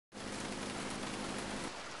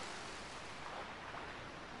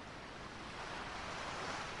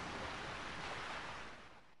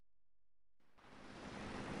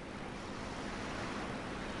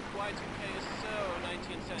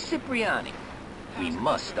Cipriani, we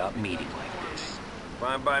must stop meeting like this.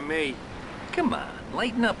 Fine by me. Come on,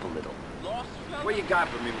 lighten up a little. What you got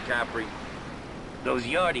for me, McCaffrey? Those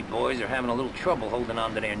Yardy boys are having a little trouble holding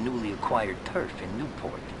on to their newly acquired turf in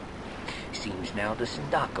Newport. Seems now the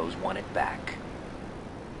Sindacos want it back.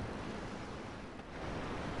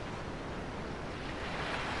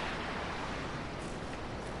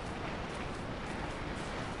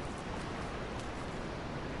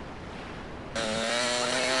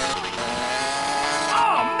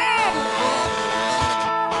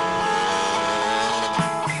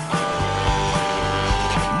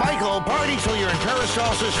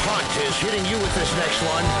 Paracelsus Hunt is hitting you with this next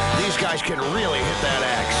one. These guys can really hit that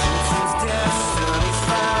axe.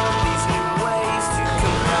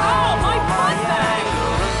 Oh, my fun bag!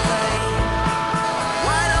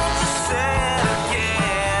 Why don't you say it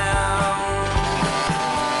again?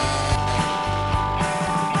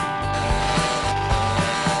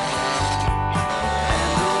 And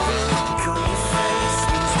the look on your face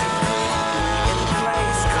seems to put me in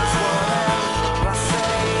place, 'cause whatever I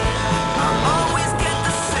say, I always get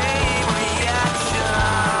the same reaction.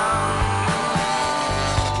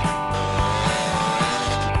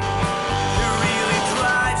 It really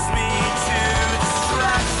drives me to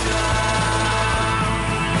distraction.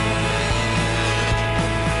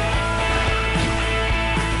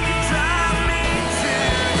 You drive me to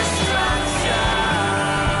distraction.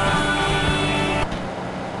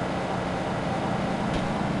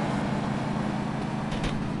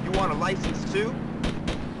 You want a license too?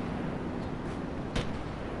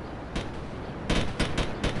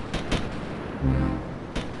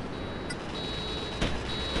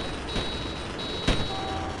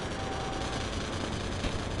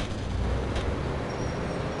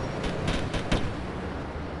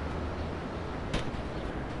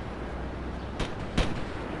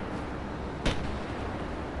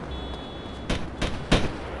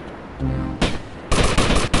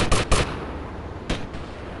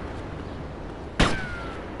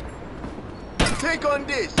 Take on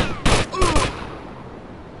this!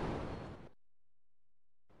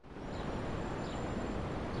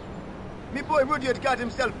 Me boy Rudyard got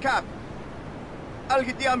himself capped. I'll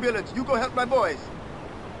get the ambulance. You go help my boys.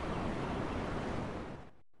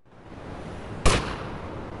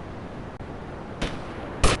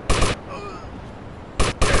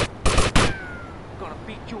 Gonna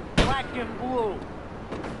beat you black and blue.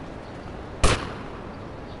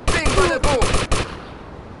 Bing, bullet, boom!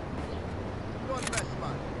 Don't mess,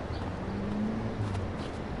 man.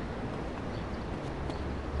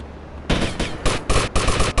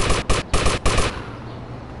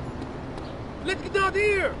 Let's get out of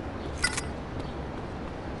here!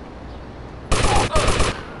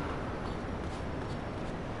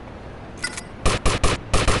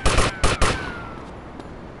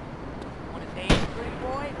 What a day, pretty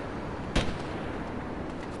boy.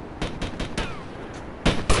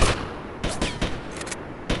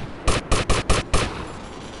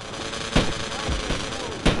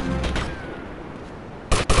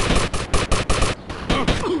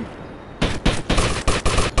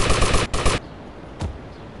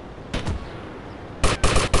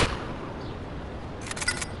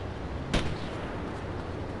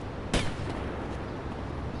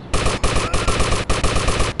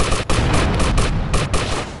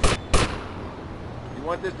 You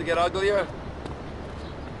want this to get uglier?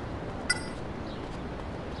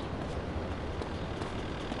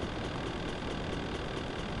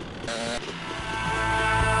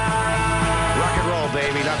 Rock and roll,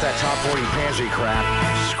 baby, not that top 40 pansy crap.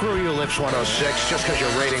 Screw you, Lips 106, just because your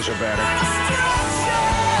ratings are better.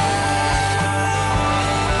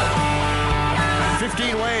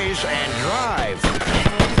 15 ways and drive. The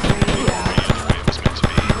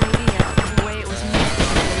way it was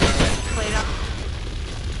mixed, played up.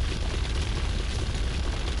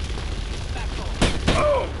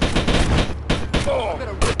 Oh!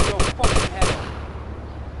 Better rip your fucking head off.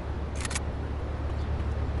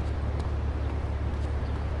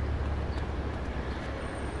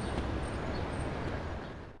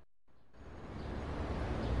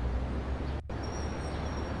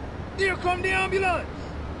 Here come the ambulance!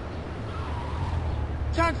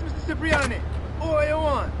 Thanks, Mr. Cipriani. Oh, you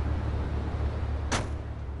want?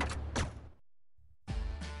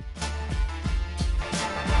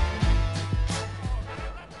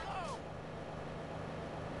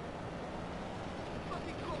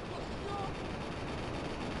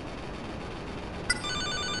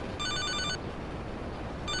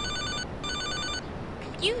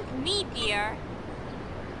 Excuse me, dear.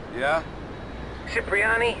 Yeah?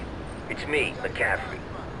 Cipriani, it's me, McCaffrey.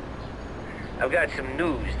 I've got some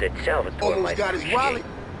news that Salvatore Almost might got his appreciate. wallet.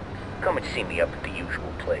 Come and see me up at the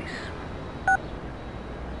usual place.